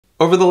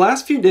Over the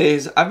last few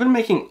days, I've been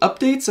making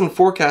updates and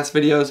forecast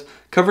videos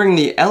covering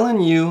the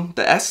LNU,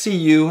 the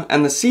SCU,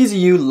 and the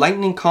CZU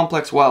lightning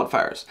complex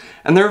wildfires.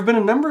 And there have been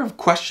a number of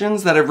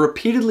questions that have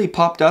repeatedly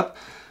popped up,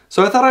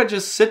 so I thought I'd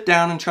just sit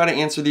down and try to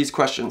answer these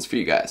questions for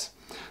you guys.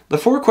 The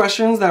 4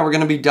 questions that we're going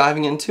to be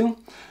diving into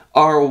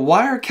are: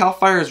 why are CAL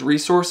FIRE's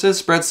resources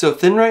spread so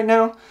thin right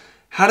now?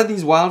 How did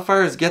these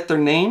wildfires get their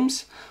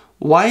names?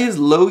 Why is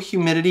low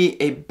humidity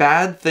a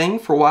bad thing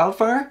for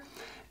wildfire?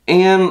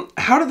 And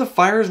how do the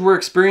fires we're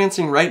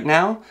experiencing right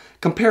now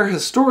compare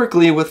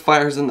historically with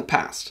fires in the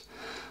past?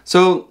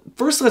 So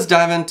first, let's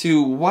dive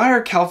into why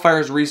are CAL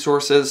FIRE's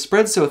resources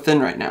spread so thin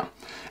right now?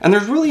 And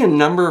there's really a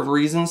number of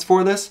reasons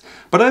for this,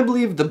 but I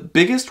believe the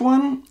biggest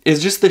one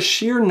is just the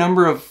sheer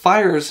number of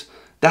fires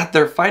that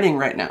they're fighting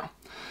right now.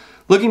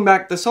 Looking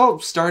back, this all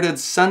started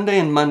Sunday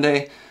and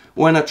Monday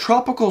when a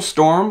tropical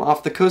storm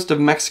off the coast of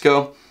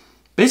Mexico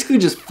basically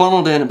just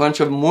funneled in a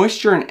bunch of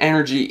moisture and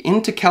energy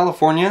into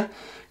California,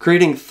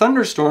 creating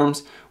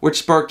thunderstorms which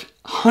sparked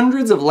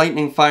hundreds of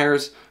lightning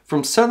fires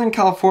from Southern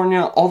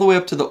California all the way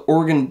up to the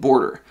Oregon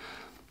border.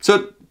 So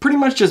it pretty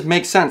much just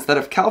makes sense that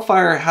if CAL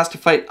FIRE has to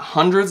fight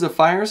hundreds of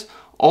fires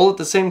all at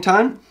the same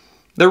time,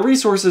 their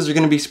resources are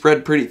going to be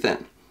spread pretty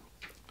thin.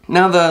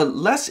 Now, the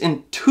less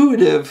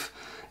intuitive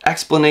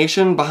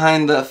explanation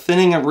behind the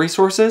thinning of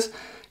resources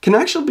can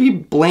actually be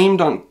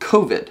blamed on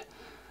COVID.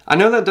 I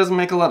know that doesn't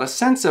make a lot of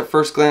sense at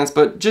first glance,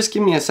 but just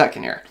give me a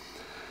second here.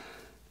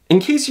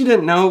 In case you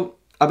didn't know,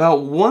 about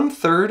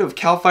 1/3 of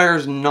CAL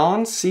FIRE's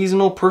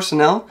non-seasonal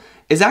personnel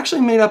is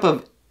actually made up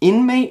of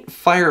inmate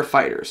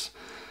firefighters.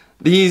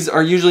 These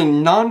are usually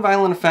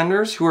non-violent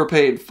offenders who are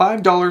paid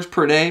 $5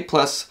 per day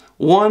plus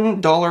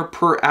 $1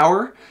 per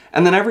hour,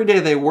 and then every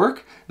day they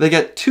work, they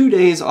get 2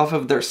 days off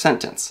of their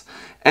sentence.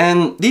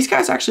 And these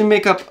guys actually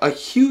make up a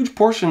huge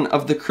portion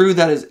of the crew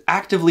that is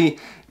actively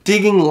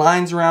digging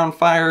lines around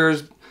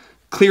fires,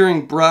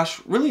 clearing brush,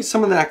 really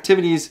some of the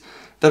activities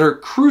that are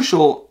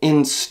crucial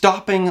in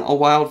stopping a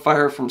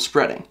wildfire from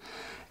spreading.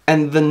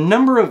 And the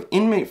number of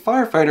inmate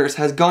firefighters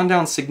has gone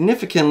down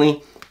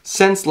significantly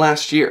since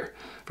last year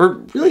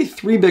for really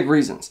 3 big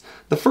reasons.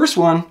 The first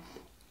one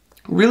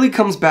really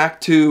comes back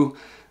to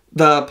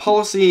the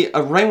policy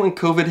of right when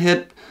COVID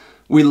hit,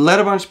 we let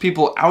a bunch of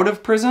people out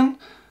of prison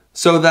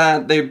so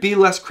that they'd be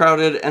less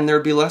crowded and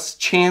there'd be less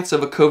chance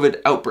of a COVID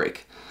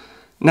outbreak.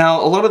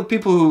 Now, a lot of the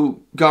people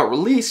who got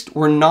released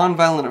were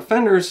non-violent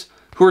offenders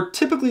who are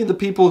typically the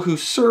people who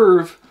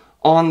serve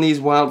on these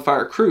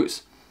wildfire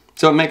crews.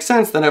 So it makes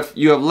sense that if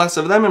you have less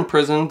of them in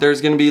prison, there's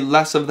going to be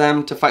less of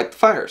them to fight the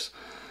fires.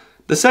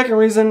 The second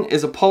reason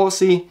is a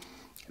policy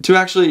to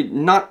actually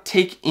not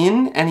take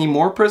in any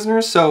more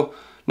prisoners. So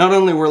not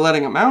only we're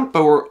letting them out,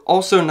 but we're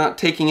also not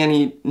taking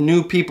any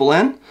new people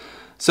in.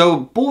 So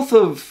both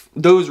of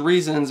those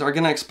reasons are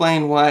going to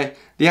explain why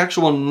the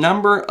actual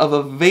number of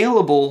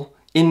available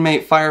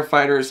inmate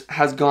firefighters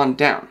has gone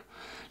down.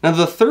 Now,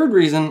 the third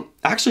reason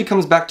actually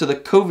comes back to the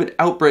COVID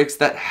outbreaks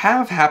that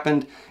have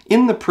happened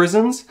in the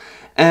prisons,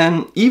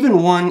 and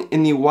even one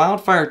in the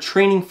wildfire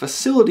training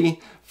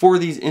facility for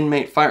these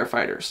inmate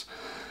firefighters.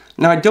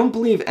 Now, I don't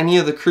believe any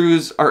of the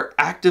crews are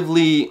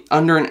actively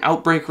under an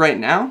outbreak right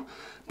now,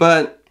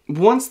 but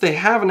once they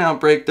have an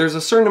outbreak, there's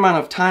a certain amount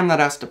of time that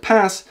has to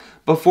pass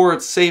before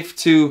it's safe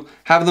to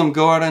have them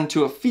go out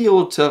into a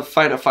field to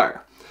fight a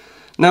fire.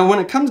 Now, when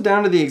it comes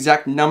down to the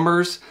exact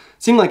numbers,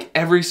 it seemed like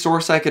every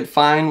source I could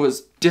find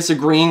was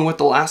disagreeing with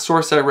the last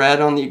source I read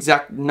on the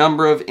exact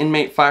number of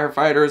inmate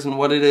firefighters and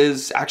what it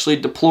is actually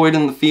deployed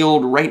in the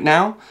field right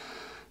now.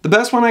 The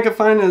best one I could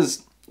find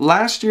is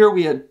last year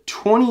we had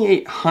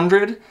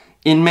 2,800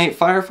 inmate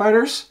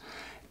firefighters,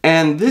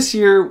 and this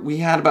year we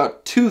had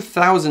about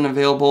 2,000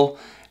 available,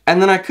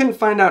 and then I couldn't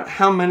find out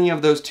how many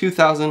of those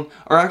 2,000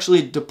 are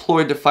actually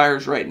deployed to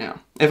fires right now.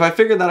 If I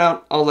figure that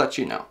out, I'll let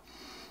you know.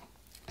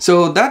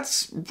 So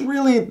that's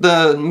really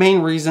the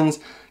main reasons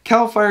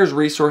CAL FIRE's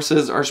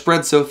resources are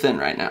spread so thin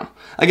right now.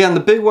 Again, the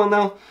big one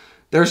though,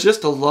 there's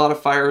just a lot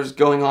of fires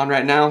going on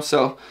right now,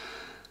 so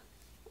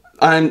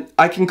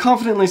I can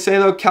confidently say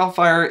though, CAL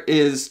FIRE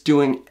is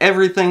doing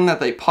everything that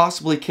they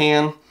possibly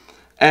can,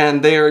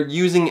 and they are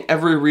using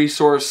every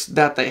resource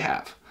that they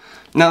have.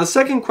 Now, the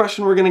second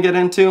question we're going to get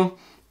into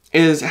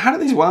is, how do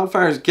these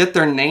wildfires get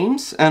their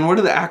names, and what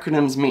do the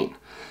acronyms mean?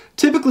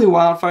 Typically,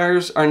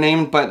 wildfires are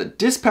named by the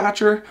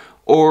dispatcher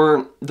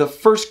or the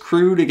first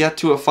crew to get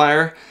to a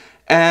fire,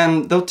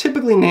 and they'll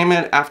typically name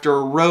it after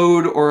a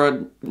road or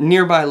a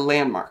nearby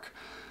landmark.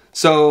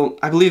 So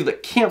I believe the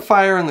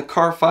campfire and the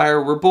car fire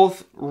were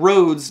both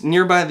roads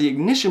nearby the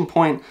ignition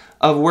point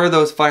of where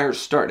those fires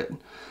started.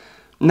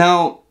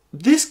 Now,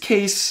 this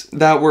case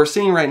that we're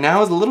seeing right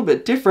now is a little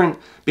bit different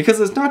because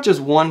it's not just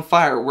one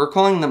fire. We're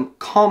calling them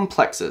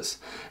complexes.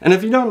 And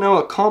if you don't know,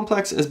 a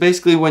complex is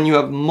basically when you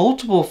have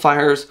multiple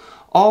fires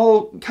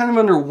all kind of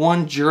under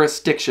one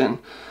jurisdiction.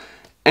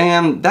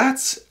 And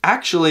that's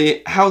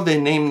actually how they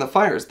name the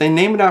fires. They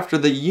name it after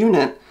the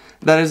unit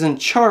that is in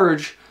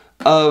charge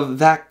of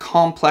that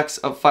complex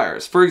of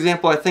fires. For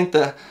example, I think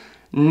the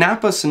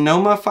Napa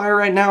Sonoma fire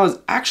right now is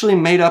actually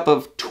made up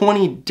of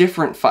 20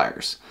 different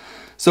fires.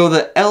 So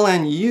the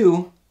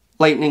LNU,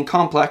 Lightning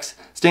Complex,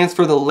 stands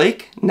for the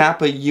Lake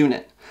Napa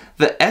Unit.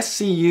 The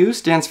SCU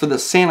stands for the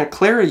Santa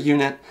Clara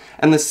Unit,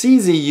 and the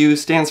CZU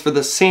stands for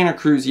the Santa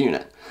Cruz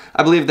Unit.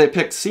 I believe they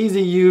picked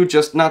CZU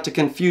just not to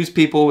confuse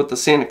people with the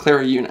Santa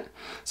Clara Unit.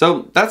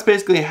 So that's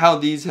basically how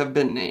these have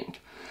been named.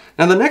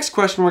 Now the next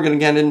question we're going to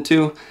get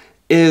into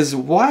is,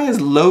 why is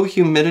low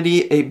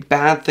humidity a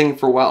bad thing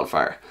for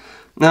wildfire?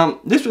 Now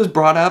this was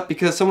brought up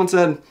because someone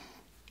said,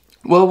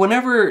 well,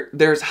 whenever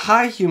there's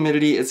high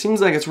humidity, it seems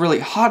like it's really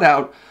hot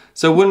out,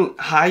 so wouldn't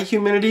high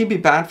humidity be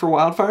bad for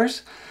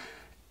wildfires?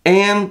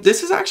 And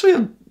this is actually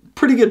a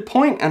pretty good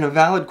point and a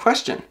valid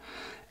question.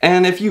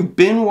 And if you've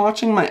been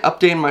watching my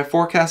update and my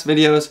forecast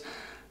videos,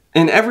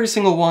 in every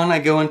single one I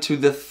go into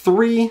the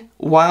 3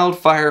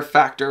 wildfire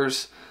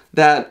factors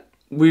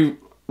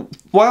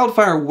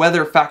wildfire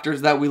weather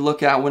factors that we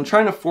look at when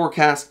trying to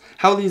forecast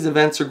how these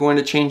events are going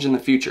to change in the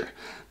future.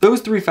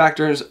 Those 3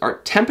 factors are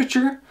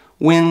temperature,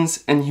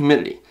 winds, and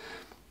humidity.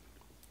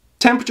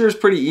 Temperature is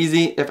pretty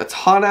easy. If it's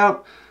hot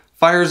out,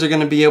 fires are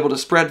going to be able to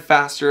spread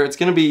faster. It's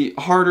going to be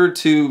harder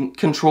to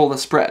control the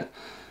spread.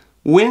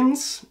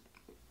 Winds,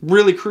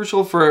 really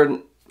crucial for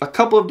a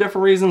couple of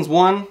different reasons.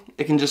 1,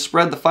 it can just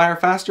spread the fire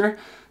faster.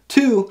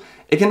 2,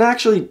 it can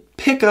actually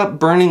pick up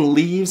burning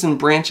leaves and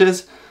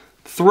branches,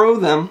 throw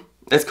them,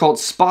 it's called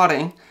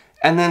spotting,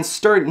 and then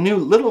start new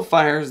little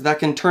fires that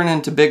can turn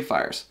into big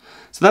fires.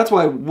 So that's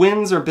why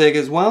winds are big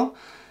as well.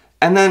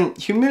 And then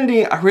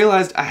humidity, I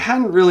realized I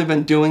hadn't really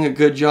been doing a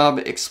good job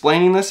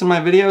explaining this in my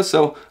videos,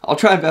 so I'll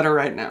try better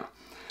right now.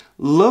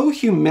 Low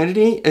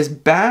humidity is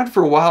bad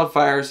for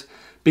wildfires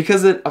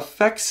because it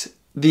affects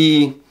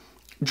the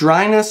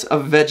dryness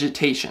of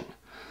vegetation.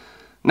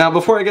 Now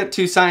before I get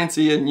too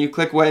sciencey and you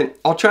click away,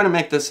 I'll try to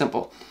make this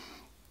simple.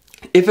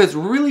 If it's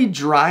really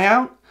dry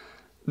out,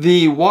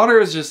 the water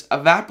is just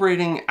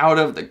evaporating out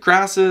of the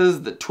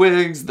grasses, the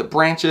twigs, the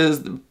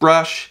branches, the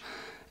brush,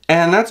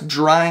 and that's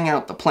drying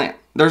out the plant.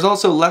 There's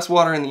also less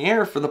water in the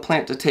air for the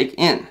plant to take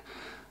in.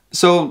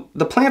 So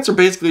the plants are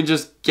basically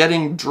just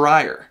getting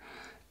drier.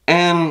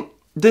 And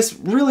this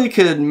really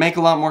could make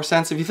a lot more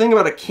sense if you think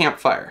about a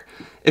campfire.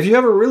 If you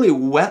have a really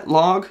wet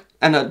log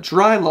and a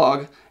dry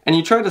log and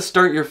you try to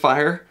start your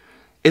fire,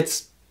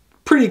 it's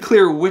pretty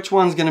clear which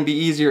one's going to be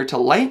easier to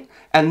light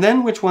and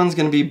then which one's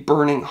going to be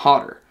burning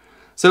hotter.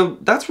 So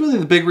that's really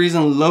the big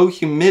reason low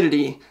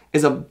humidity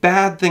is a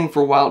bad thing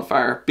for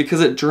wildfire, because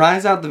it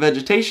dries out the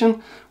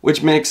vegetation,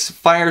 which makes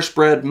fire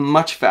spread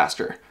much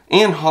faster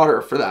and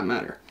hotter for that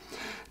matter.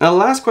 Now the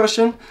last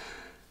question,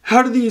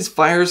 how do these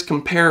fires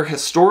compare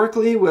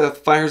historically with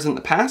fires in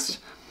the past?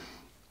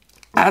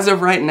 As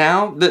of right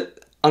now,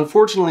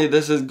 unfortunately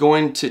this is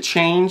going to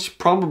change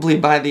probably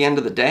by the end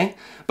of the day,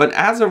 but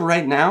as of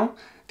right now,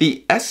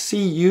 the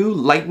SCU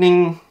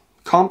Lightning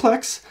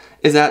Complex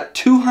is at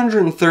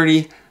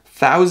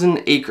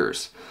 230,000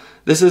 acres.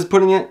 This is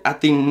putting it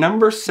at the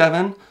number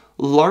 7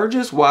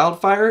 largest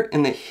wildfire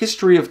in the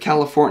history of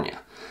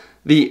California.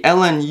 The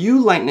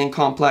LNU Lightning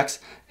Complex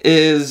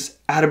is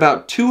at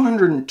about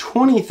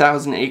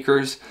 220,000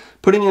 acres,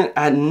 putting it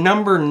at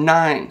number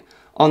 9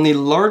 on the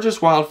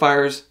largest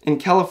wildfires in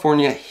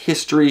California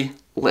history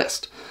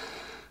list.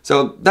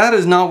 So that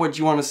is not what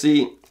you want to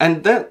see,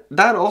 and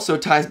that also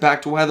ties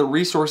back to why the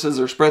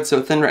resources are spread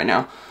so thin right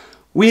now.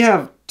 We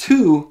have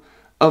 2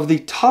 of the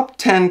top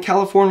 10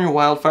 California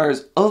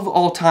wildfires of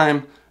all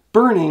time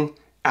burning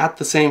at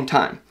the same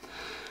time.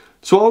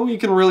 So all we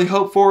can really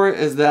hope for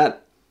is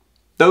that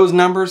those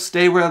numbers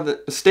stay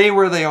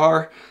where they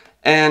are,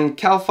 and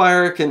CAL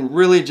FIRE can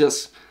really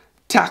just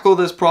tackle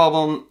this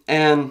problem,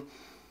 and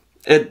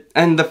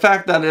the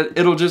fact that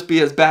it'll just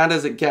be as bad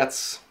as it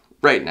gets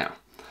right now.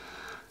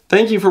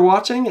 Thank you for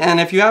watching, and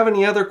if you have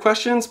any other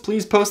questions,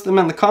 please post them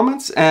in the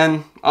comments,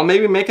 and I'll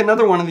maybe make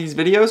another one of these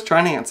videos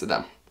trying to answer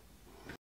them.